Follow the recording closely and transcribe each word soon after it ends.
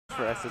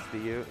for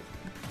SSBU.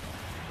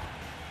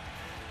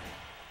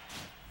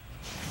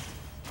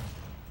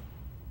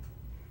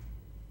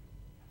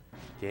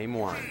 Game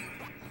 1.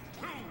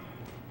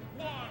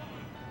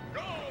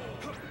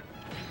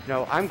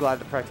 No, I'm glad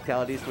the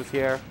Practicalities was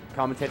here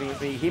commentating with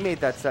me. He made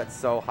that set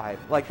so hype.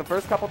 Like, the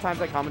first couple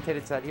times I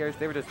commentated set here,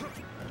 they were just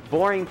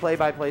boring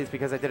play-by-plays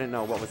because I didn't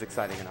know what was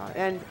exciting or not.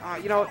 And,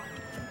 you know,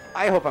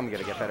 I hope I'm going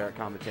to get better at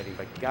commentating,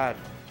 but God,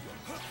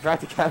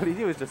 Practicalities,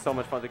 he was just so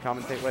much fun to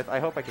commentate with. I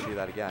hope I can do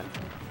that again.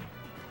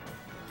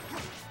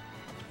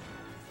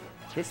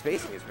 His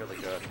spacing is really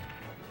good.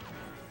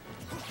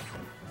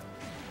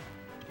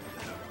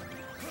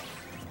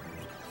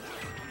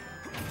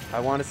 I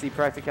want to see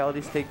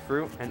Practicalities take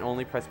fruit and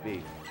only press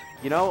B.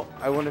 You know,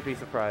 I wouldn't be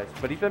surprised.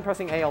 But he's been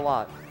pressing A a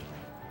lot.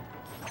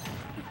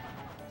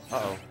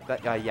 Uh-oh.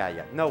 That,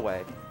 yeah. No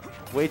way.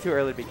 Way too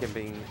early to be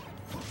being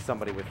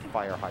somebody with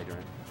fire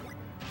hydrant.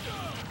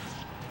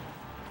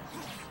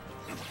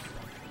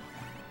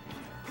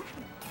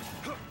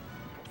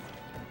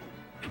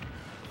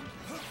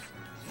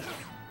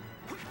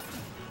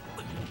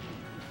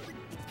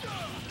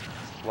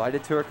 Why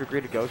did Turok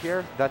agree to go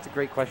here? That's a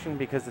great question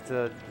because it's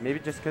a maybe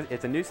just because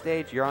it's a new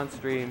stage. You're on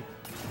stream.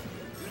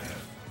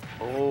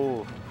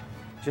 Oh,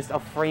 just a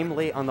frame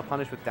late on the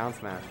punish with down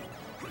smash.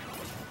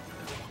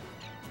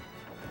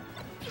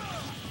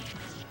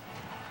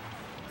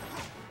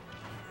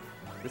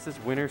 This is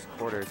winners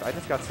quarters. I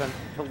just got sent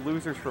to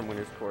losers from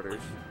winners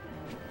quarters.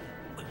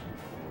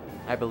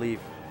 I believe.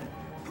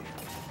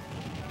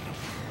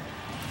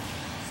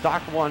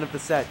 Stock 1 of the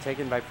set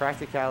taken by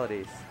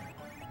Practicalities.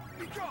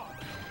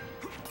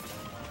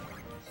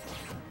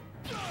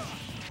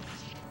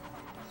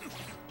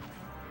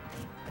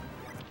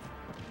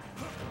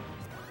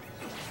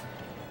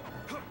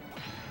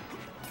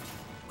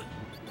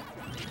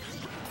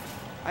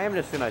 I am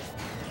just gonna,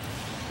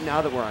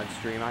 now that we're on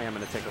stream, I am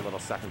gonna take a little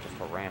second just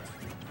to rant.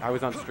 I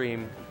was on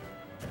stream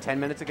 10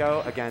 minutes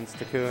ago against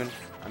Takun,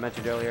 I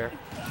mentioned earlier,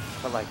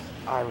 but like,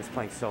 I was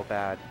playing so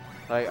bad.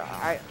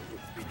 Like,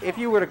 if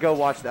you were to go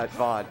watch that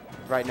VOD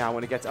right now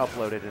when it gets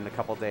uploaded in a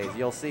couple days,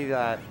 you'll see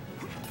that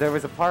there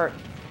was a part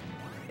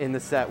in the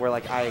set where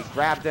like I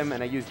grabbed him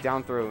and I used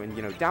down throw, and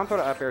you know, down throw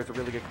to up air is a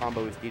really good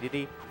combo with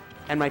Dedede,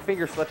 and my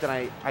finger slipped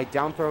and I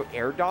down throw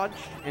air dodge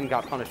and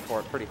got punished for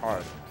it pretty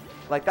hard.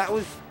 Like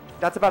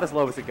that's about as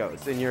low as it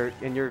goes in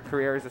your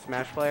career as a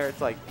Smash player.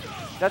 It's like,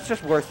 that's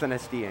just worse than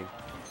SDing.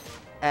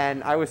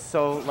 And I was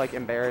so like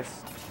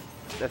embarrassed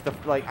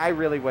that like I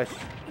really wish,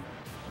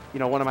 you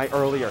know, one of my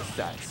earlier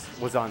sets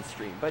was on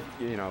stream. But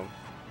you know,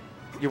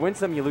 you win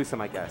some, you lose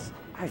some, I guess.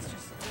 I was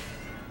just,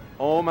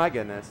 oh my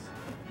goodness.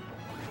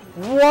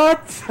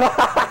 What?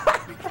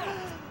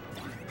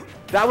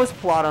 That was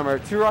plot armor.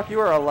 Turok,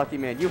 you are a lucky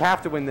man. You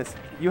have to win this.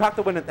 You have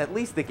to win at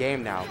least the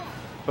game now.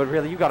 But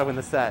really, you got to win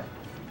the set.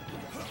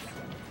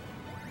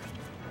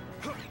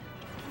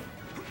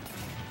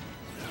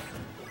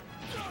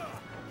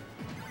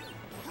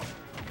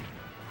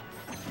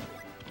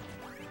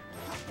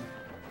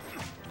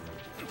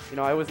 You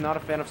know, I was not a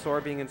fan of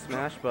Sora being in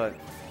Smash, but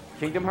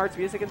Kingdom Hearts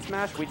music in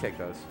Smash, we take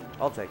those.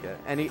 I'll take it.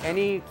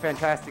 Any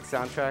fantastic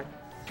soundtrack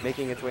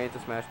making its way into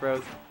Smash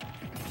Bros.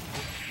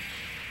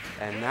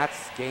 And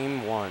that's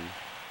game 1.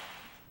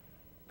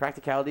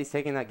 Practicalities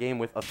taking that game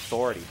with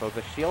authority, both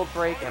a shield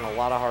break and a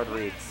lot of hard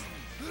reads.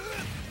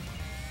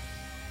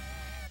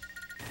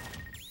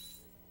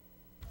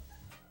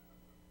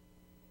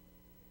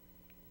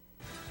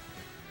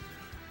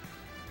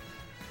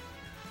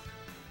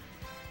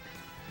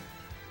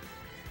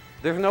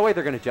 There's no way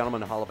they're going to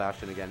Gentleman to Hollow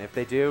Bastion again. If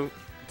they do,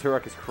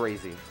 Turok is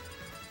crazy.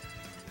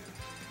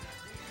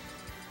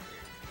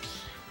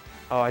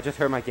 Oh, I just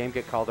heard my game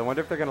get called. I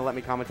wonder if they're going to let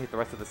me commentate the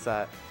rest of the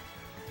set.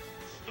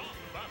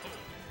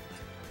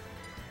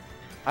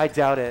 I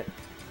doubt it.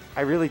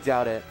 I really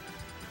doubt it.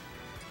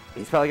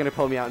 He's probably going to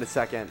pull me out in a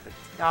second.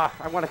 Ah,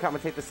 I want to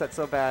commentate the set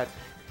so bad.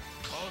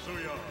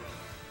 Kazuya.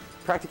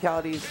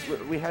 Practicalities.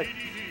 We had...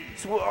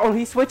 Oh,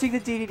 he's switching to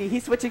Dedede.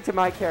 He's switching to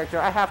my character.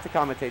 I have to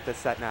commentate this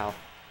set now.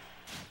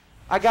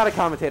 I gotta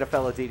commentate a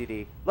fellow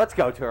Dedede. Let's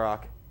go,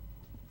 Turok.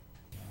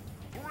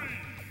 3,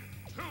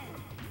 2,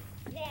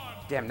 1.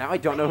 Damn, now I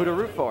don't know who to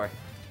root for.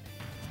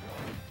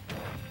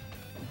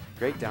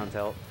 Great down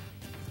tilt.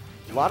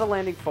 A lot of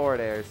landing forward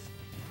airs.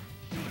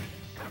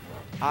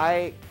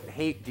 I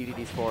hate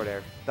Dedede's forward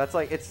air. That's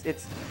like,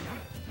 it's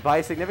by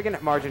a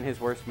significant margin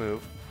his worst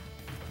move.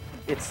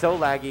 It's so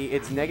laggy.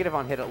 It's negative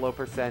on hit at low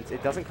percent.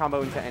 It doesn't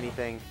combo into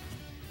anything.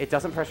 It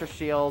doesn't pressure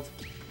shield.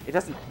 It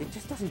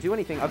just doesn't do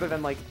anything other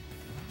than like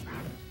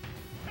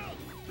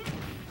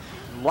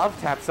love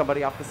tap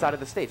somebody off the side of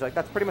the stage. Like,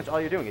 that's pretty much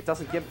all you're doing. It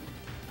doesn't give,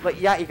 like,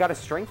 yeah, you got a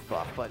strength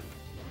buff, but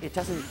it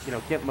doesn't, you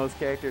know, get most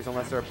characters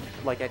unless they're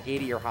like at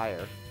 80 or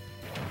higher,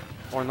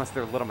 or unless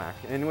they're Little Mac.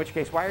 In which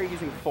case, why are you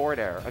using forward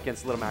air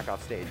against Little Mac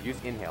off stage? Use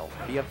inhale.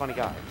 Be a funny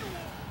guy.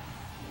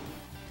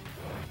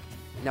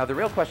 Now the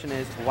real question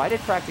is, why did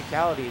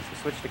Practicalities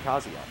switch to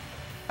Kazuya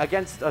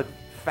against a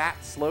fat,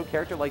 slow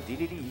character like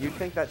Dedede? You'd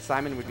think that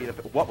Simon would be the.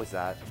 What was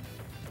that?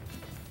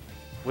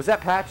 Was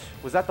that patch?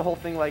 Was that the whole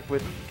thing like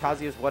with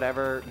Kazuya's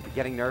whatever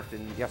getting nerfed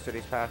in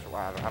yesterday's patch?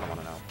 Wow, I don't want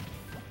to know.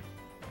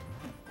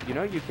 You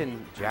know you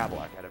can jab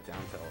lock out of down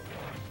tilt.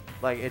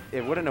 Like,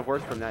 it wouldn't have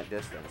worked from that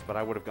distance, but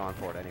I would have gone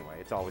for it anyway.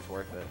 It's always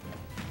worth it.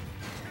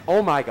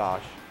 Oh my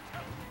gosh.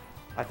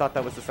 I thought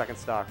that was the second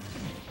stock.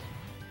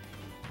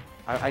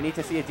 I need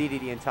to see a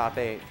DDD in top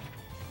 8.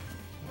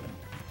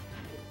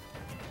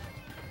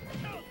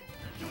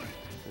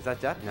 Is that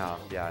death? No.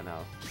 Yeah, no.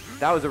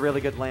 That was a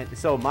really good land.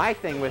 So my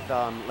thing with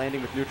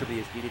landing with neutral B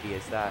as DDD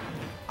is that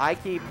I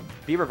keep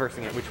B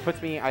reversing it, which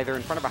puts me either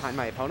in front or behind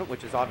my opponent,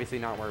 which is obviously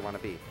not where I want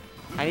to be.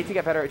 I need to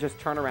get better at just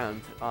turn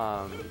around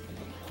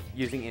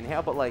using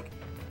inhale, but like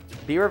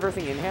B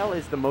reversing inhale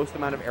is the most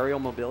amount of aerial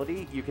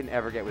mobility you can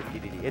ever get with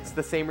DDD. It's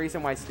the same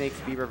reason why snakes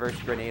B reverse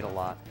grenade a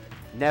lot.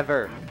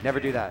 Never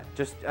do that.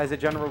 Just as a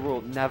general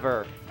rule,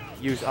 never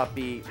use up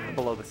B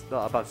below the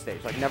above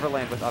stage. Like never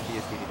land with up B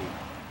as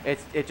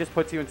DDD. It just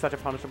puts you in such a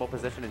punishable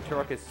position, and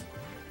Turok is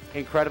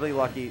incredibly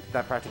lucky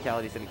that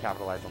Practicalities didn't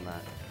capitalize on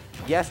that.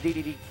 Yes,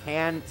 DDD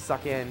can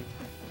suck in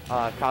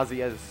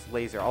Kazuya's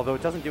laser, although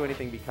it doesn't do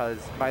anything because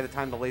by the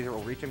time the laser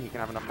will reach him, he can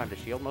have enough time to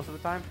shield most of the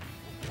time.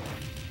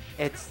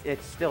 It's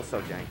still so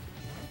jank.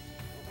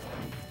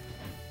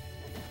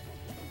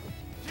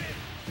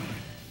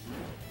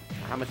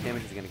 How much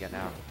damage is he gonna get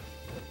now?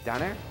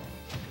 Down air?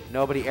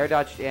 Nobody air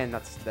dodged in.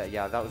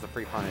 Yeah, that was a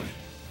free punish.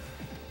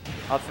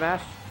 Up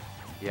smash?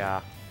 Yeah.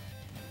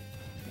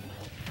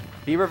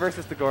 B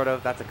reverses the Gordo.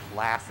 That's a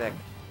classic.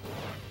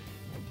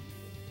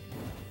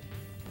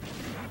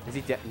 Is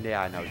he dead?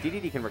 Yeah, no.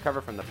 DDD can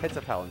recover from the pits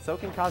of hell, and so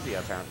can Kazuya,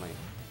 apparently.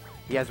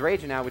 He has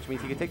Rage now, which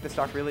means he can take the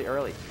stock really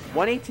early.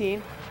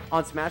 118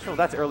 on Smash Roll,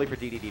 that's early for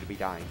DDD to be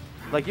dying.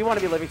 Like, you want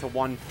to be living to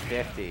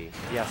 150.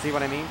 Yeah, see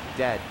what I mean?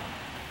 Dead.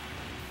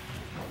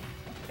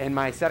 In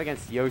my set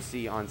against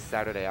Yossi on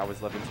Saturday, I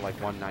was living to like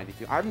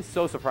 192. I'm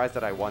so surprised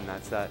that I won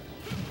that set.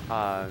 You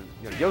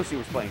know, Yossi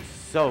was playing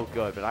so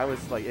good, but I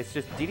was like, it's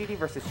just DDD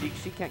versus Sheik.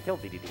 She can't kill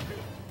DDD.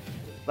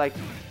 Like,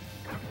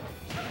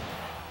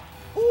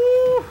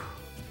 ooh!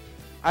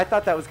 I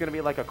thought that was going to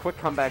be like a quick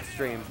comeback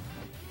stream.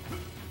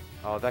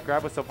 Oh, that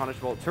grab was so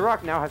punishable.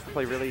 Turok now has to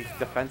play really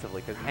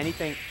defensively because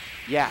anything...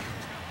 Yeah.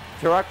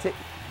 Turok...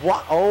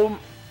 What? Oh...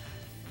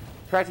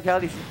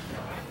 Practicalities.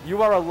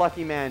 You are a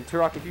lucky man.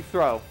 Turok, if you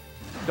throw...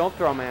 Don't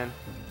throw, man.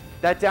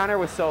 That downer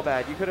was so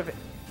bad. You could have...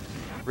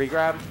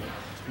 Regrab?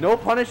 No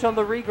punish on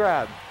the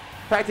regrab.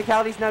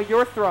 Practicalities, now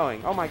you're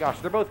throwing. Oh my gosh,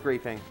 they're both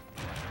griefing.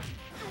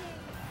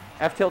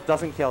 F-tilt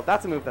doesn't kill.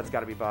 That's a move that's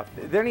got to be buffed.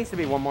 There needs to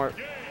be one more...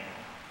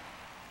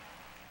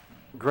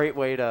 Great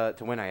way to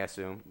win, I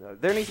assume.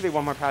 There needs to be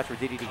one more patch where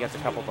DDD gets a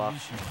couple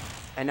buffs.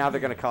 And now they're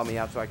going to call me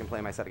out so I can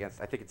play my set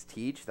against... I think it's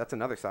Tej. That's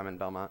another Simon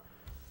Belmont.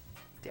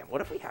 Damn,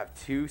 what if we have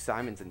 2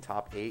 Simons in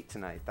top 8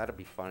 tonight? That'd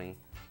be funny.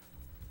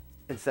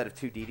 Instead of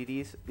 2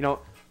 DDDs. You know,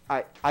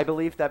 I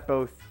believe that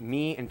both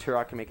me and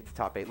Turok can make it to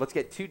top 8. Let's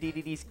get 2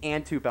 DDDs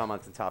and 2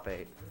 Belmonts in top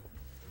 8.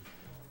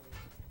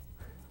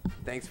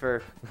 Thanks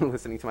for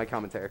listening to my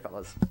commentary,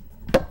 fellas.